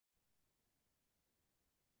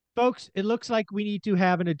Folks, it looks like we need to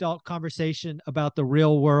have an adult conversation about the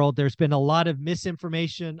real world. There's been a lot of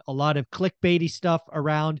misinformation, a lot of clickbaity stuff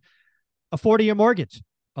around a 40-year mortgage.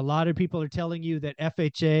 A lot of people are telling you that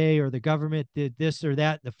FHA or the government did this or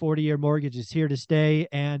that. The 40-year mortgage is here to stay.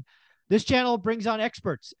 And this channel brings on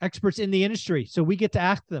experts in the industry. So we get to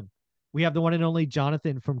ask them. We have the one and only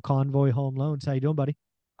Jonathan from Convoy Home Loans. How you doing, buddy?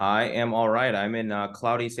 I am all right. I'm in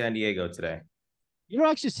cloudy San Diego today. You don't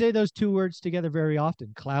actually say those two words together very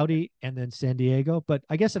often, cloudy and then San Diego, but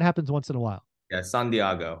I guess it happens once in a while. Yeah, San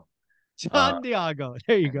Diego. Uh, San Diego.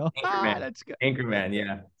 There you go. Ah, Anchorman. that's good. Anchorman,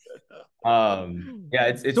 yeah. Yeah,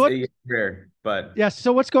 it's So it's, what? it's rare, but Yeah.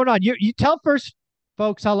 So what's going on? You tell first,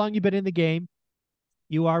 folks, how long you've been in the game.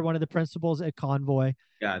 You are one of the principals at Convoy,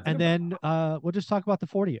 yeah, I think and about then we'll just talk about the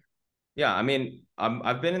 40-year. yeah, I mean,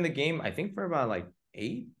 I've been in the game, I think for about like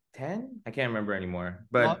 8, 10. I can't remember anymore.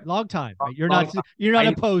 But Long time, right? long time. You're not a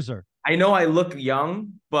I poser. I know I look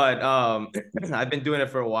young, but I've been doing it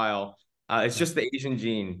for a while. It's Yeah. just the Asian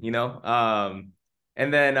gene, you know.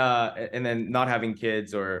 And then not having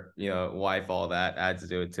kids or wife, all that adds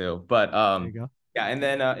to it too. But There you go. yeah, and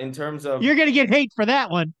then in terms of You're gonna get hate for that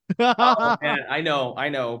one. oh man, I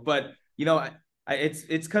know, but it's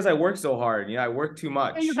because I work so hard. I work too You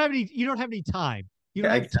don't much. have any. You don't have any time. You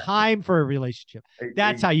don't Yeah, have time for a relationship.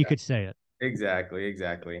 That's how you could say it.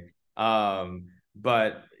 exactly.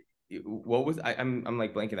 But what was I'm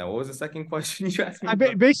like blanking out. What was the second question you asked me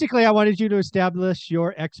about? Basically, I wanted you to establish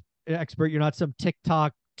your expert. You're not some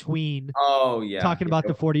TikTok tween Oh yeah. talking about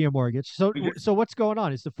the 40-year mortgage. So, We just so what's going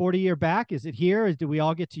on? Is the 40-year back? Is it here? Do we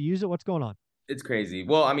all get to use it? What's going on? It's crazy.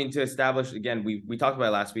 Well, I mean, to establish again, we talked about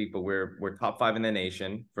it last week, but we're top five in the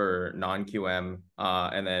nation for non-QM,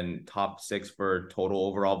 and then top six for total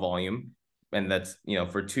overall volume. And that's,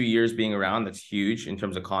 for 2 years being around, that's huge in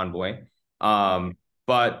terms of Convoy.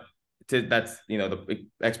 But that's, the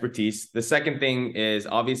expertise. The second thing is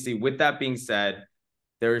obviously, with that being said,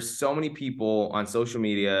 there's so many people on social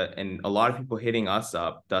media and a lot of people hitting us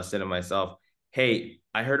up, Dustin and myself. Hey,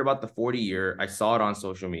 I heard about the 40-year. I saw it on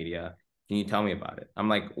social media. Can you tell me about it? I'm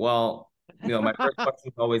like, well, my first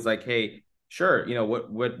question is always like, hey, sure,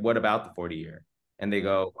 what about the 40-year? And they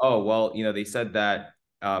go, oh, well, they said that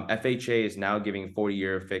FHA is now giving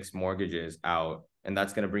 40-year fixed mortgages out, and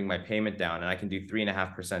that's going to bring my payment down, and I can do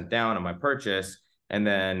 3.5% down on my purchase, and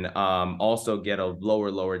then also get a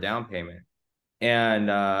lower down payment. And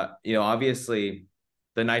obviously,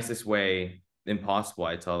 the nicest way impossible,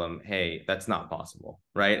 I tell them, hey, that's not possible,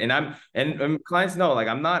 right? And clients know, like,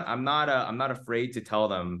 I'm not afraid to tell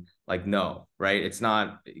them, like, no, right? It's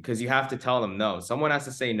not, because you have to tell them no. Someone has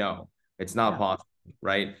to say no. It's not Yeah, possible,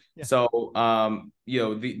 right? yeah. So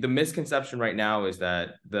the misconception right now is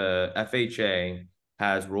that the FHA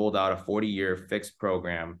has rolled out a 40-year fixed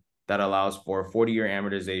program that allows for 40-year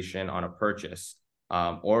amortization on a purchase,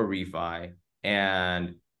 or refi,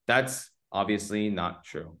 and that's obviously not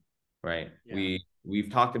true, right? Yeah.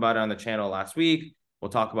 We've talked about it on the channel last week.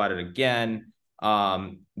 We'll talk about it again.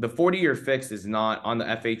 The 40-year fix is not, on the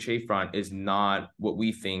FHA front, is not what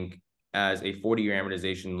we think as a 40-year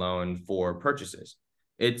amortization loan for purchases.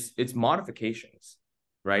 It's modifications,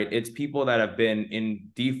 right? It's people that have been in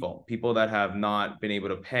default, people that have not been able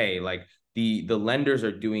to pay. Like, the lenders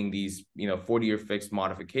are doing these 40-year fixed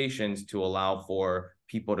modifications to allow for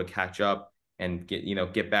people to catch up and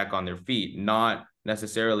get back on their feet. Not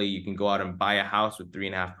necessarily you can go out and buy a house with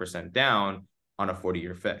 3.5% down on a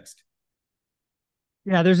 40-year fixed.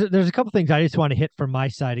 Yeah, there's a couple things I just want to hit from my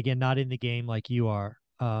side. Again, not in the game like you are.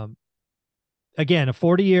 Again, a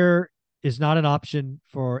 40-year is not an option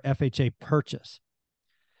for FHA purchase.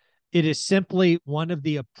 It is simply one of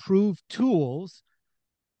the approved tools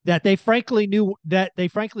that they frankly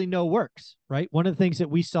know works, right? One of the things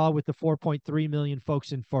that we saw with the 4.3 million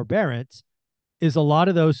folks in forbearance is a lot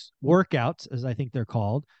of those workouts, as I think they're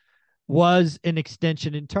called, was an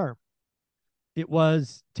extension in term. It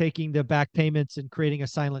was taking the back payments and creating a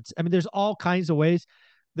silence. I mean, there's all kinds of ways.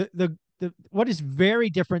 The what is very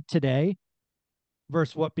different today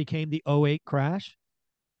versus what became the '08 crash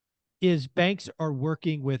is banks are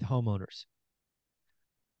working with homeowners.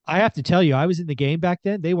 I have to tell you, I was in the game back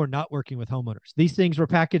then. They were not working with homeowners. These things were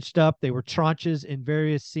packaged up. They were tranches in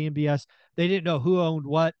various CMBS. They didn't know who owned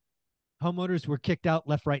what. Homeowners were kicked out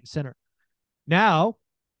left, right, and center. Now,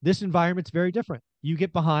 this environment's very different. You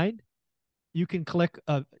get behind, you can click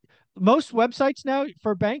most websites now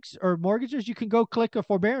for banks or mortgages, you can go click a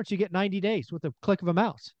forbearance. You get 90 days with a click of a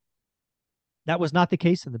mouse. That was not the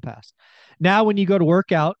case in the past. Now, when you go to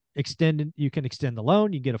workout, you can extend the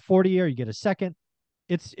loan. You get a 40-year, you get a second.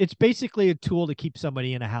 It's basically a tool to keep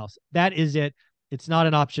somebody in a house. That is it. It's not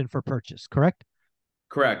an option for purchase, correct?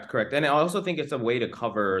 Correct, correct. And I also think it's a way to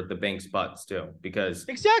cover the bank's butts too, because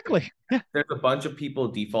Exactly. Yeah. there's a bunch of people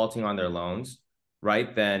defaulting on their loans,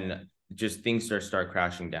 right? Then just things start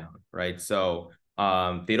crashing down, right? So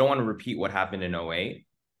they don't want to repeat what happened in 08.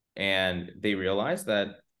 And they realize that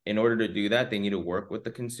in order to do that, they need to work with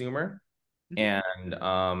the consumer. Mhm.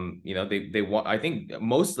 And they want, I think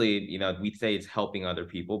mostly, we say it's helping other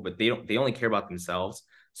people, but they only care about themselves.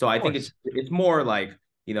 So Of I think course. it's more like,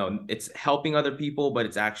 it's helping other people, but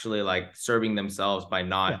it's actually like serving themselves by Yeah.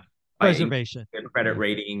 not by increasing Preservation. their credit Yeah.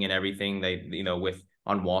 rating and everything they with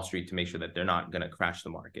on Wall Street to make sure that they're not going to crash the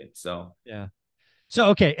market. So Yeah. So,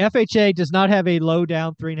 okay, FHA does not have a low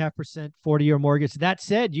down 3.5% 40-year mortgage. That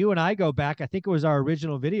said, you and I go back, I think it was our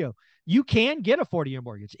original video. You can get a 40-year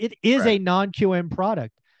mortgage. It is a correct, non QM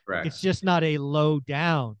product. It's correct. just not a low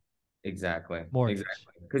down Exactly. mortgage. Exactly.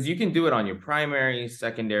 Because you can do it on your primary,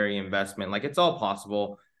 secondary investment. Like it's all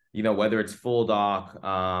possible, whether it's full doc,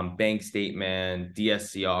 bank statement,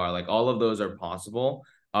 DSCR, like all of those are possible.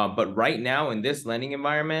 But right now in this lending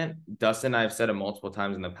environment, Dustin and I have said it multiple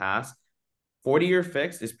times in the past, 40-year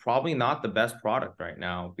fixed is probably not the best product right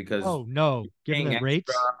now because Oh, no. you're Given paying the extra.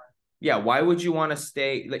 rates. Yeah, why would you want to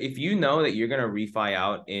stay? Like, if you know that you're going to refi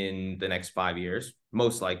out in the next 5 years,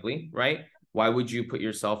 most likely, right? Why would you put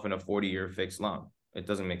yourself in a 40-year fixed loan? It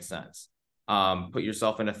doesn't make sense. Put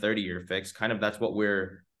yourself in a 30-year fix. Kind of that's what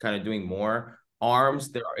we're kind of doing more.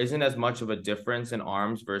 ARMs, there isn't as much of a difference in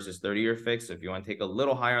ARMs versus 30-year fix. So if you want to take a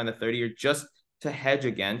little higher on the 30-year, just to hedge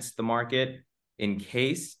against the market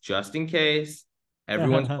just in case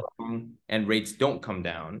everyone's wrong and rates don't come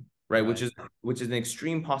down, right? Right. Which is an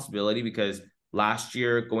extreme possibility because last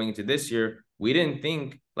year going into this year, we didn't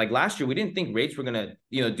think like last year we didn't think rates were gonna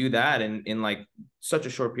do that in like such a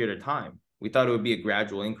short period of time. We thought it would be a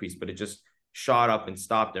gradual increase, but it just shot up and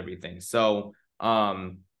stopped everything. So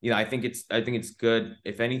I think it's good.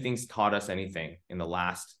 If anything's taught us anything in the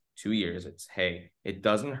last 2 years, it's hey, it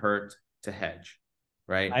doesn't hurt to hedge,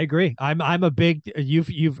 right? I agree. I'm a big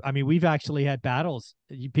you've I mean we've actually had battles.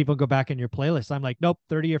 People go back in your playlist. I'm like, nope,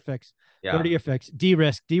 30-year fix, Yeah, 30-year fix,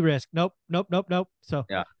 de-risk. Nope, nope, nope, nope. So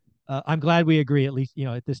yeah, I'm glad we agree at least,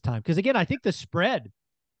 at this time. Because again, I think the spread.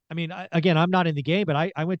 I mean, again, I'm not in the game, but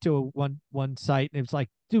I went to one site and it's like,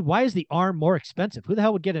 dude, why is the arm more expensive? Who the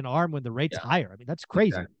hell would get an arm when the rate's yeah. higher? I mean, that's crazy.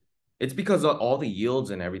 Exactly. It's because all the yields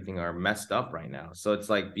and everything are messed up right now. So it's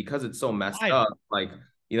like because it's so messed Wild. up, like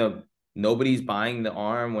you know, nobody's buying the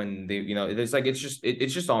arm when it's like it's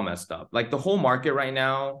just all messed up. Like the whole market right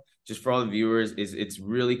now, just for all the viewers, it's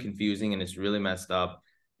really confusing and it's really messed up.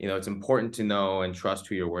 It's important to know and trust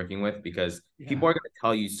who you're working with because Yeah. people are going to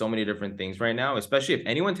tell you so many different things right now, especially if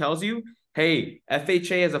anyone tells you, hey,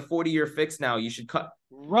 FHA has a 40-year fix now, you should cut.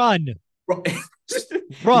 Run, just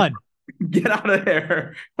run. get out of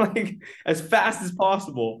there like as fast as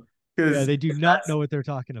possible Yeah, because they do not that's know what they're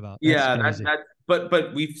talking about. That's yeah that crazy. that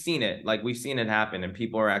but we've seen it, like we've seen it happen and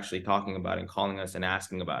people are actually talking about it and calling us and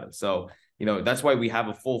asking about it. So that's why we have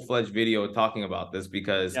a full-fledged video talking about this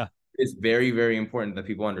because Yeah. it's very very important that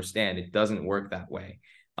people understand it doesn't work that way.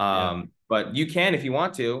 Yeah. But you can if you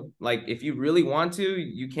want to, like if you really want to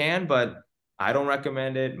you can, but I don't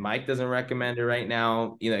recommend it. Mike doesn't recommend it right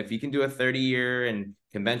now. If you can do a 30-year and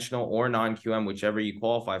conventional or non-QM, whichever you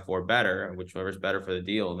qualify for better, whichever is better for the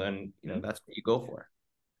deal, then Mhm. that's what you go for.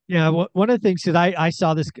 Yeah, one of the things that I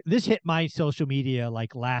saw this hit my social media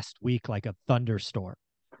like last week like a thunderstorm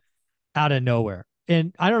out of nowhere.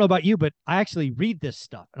 And I don't know about you, but I actually read this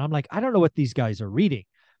stuff and I'm like, I don't know what these guys are reading.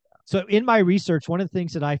 So in my research, one of the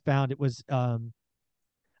things that I found, it was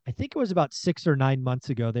I think it was about 6 or 9 months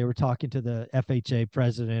ago, they were talking to the FHA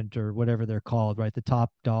president or whatever they're called, right? The top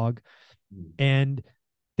dog. And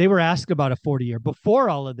they were asked about a 40-year before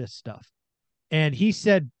all of this stuff. And he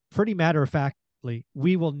said pretty matter of factly,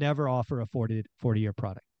 we will never offer a 40-year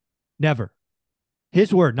product. Never.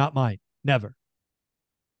 His word, not mine. Never.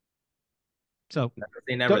 So Never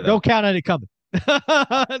say never don't though. count on it coming.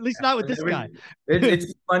 At least not with this guy.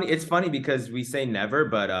 It's funny. It's funny because we say never,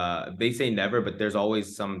 but they say never, but there's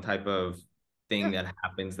always some type of thing Yeah. that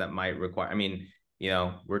happens that might require. I mean,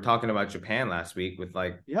 we're talking about Japan last week with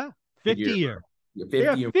like Yeah. 50 figure year. They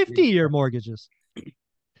have 50 or 50-year mortgages. it's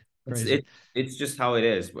Crazy. it, it's just how it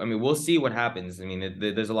is. I mean, we'll see what happens. I mean,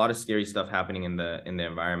 there's a lot of scary stuff happening in the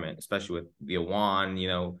environment, especially with the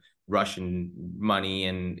yuan, Russian money,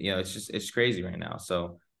 and it's crazy right now.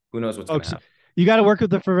 So who knows what's gonna Folks, happen? you got to work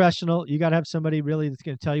with a professional. You got to have somebody really that's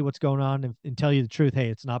going to tell you what's going on and tell you the truth. Hey,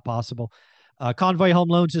 it's not possible. Convoy Home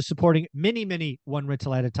Loans is supporting many one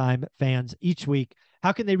rental at a time fans each week.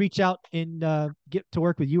 How can they reach out and get to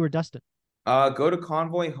work with you or Dustin? Go to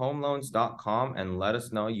convoyhomeloans.com and let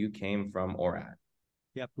us know you came from ORAD.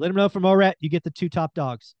 Yep. Let him know from ORET. You get the 2 top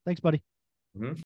dogs. Thanks, buddy. Mhm.